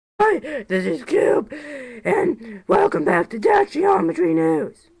Hi, this is Cube, and welcome back to Dash Geometry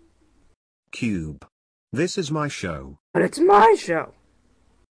News. Cube. This is my show. But it's my show.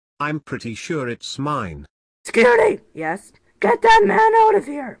 I'm pretty sure it's mine. Security! Yes? Get that man out of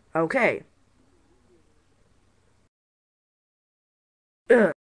here! Okay.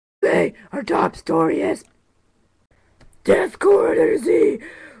 Hey, our top story is... Death Corridor Z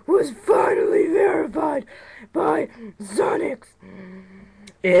was finally verified by Zonix.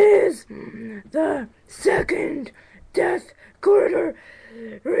 Is the second Death Corridor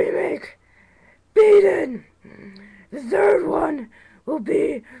remake beaten. The third one will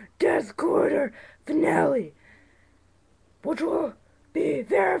be Death Corridor Finale, which will be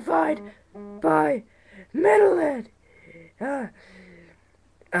verified by Metalhead.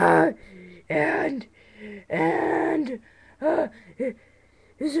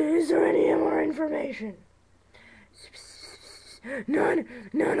 Is there any more information? None,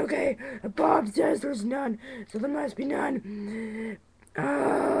 okay. Bob says there's none, so there must be none.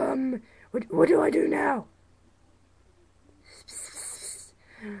 What do I do now?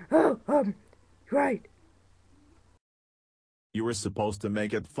 Oh, right. You were supposed to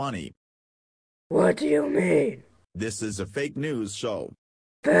make it funny. What do you mean? This is a fake news show.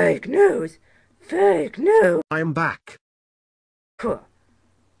 Fake news? Fake news? I'm back.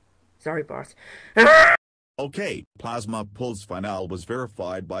 Sorry, boss. Okay, Plasma Pulse Finale was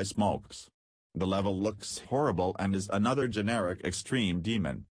verified by Smokes. The level looks horrible and is another generic extreme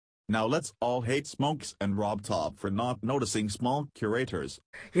demon. Now let's all hate Smokes and Rob Top for not noticing small curators.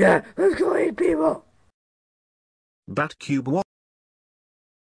 Yeah, let's go hate people. Batcube what?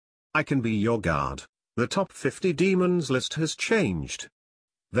 I can be your guard. The top 50 demons list has changed.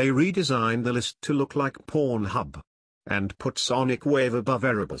 They redesigned the list to look like Pornhub. And put Sonic Wave above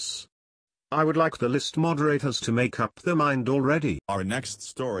Erebus. I would like the list moderators to make up their mind already. Our next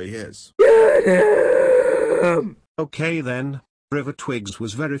story is... Okay then, River Twigs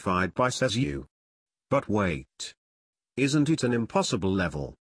was verified by SaysYou. But wait. Isn't it an impossible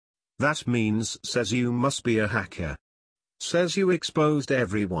level? That means SaysYou must be a hacker. SaysYou exposed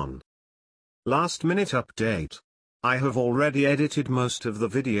everyone. Last minute update. I have already edited most of the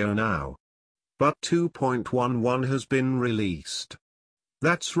video now. But 2.11 has been released.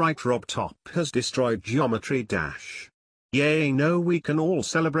 That's right, Rob Top has destroyed Geometry Dash. Yay, no, we can all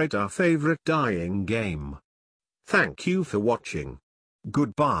celebrate our favorite dying game. Thank you for watching.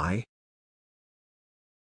 Goodbye.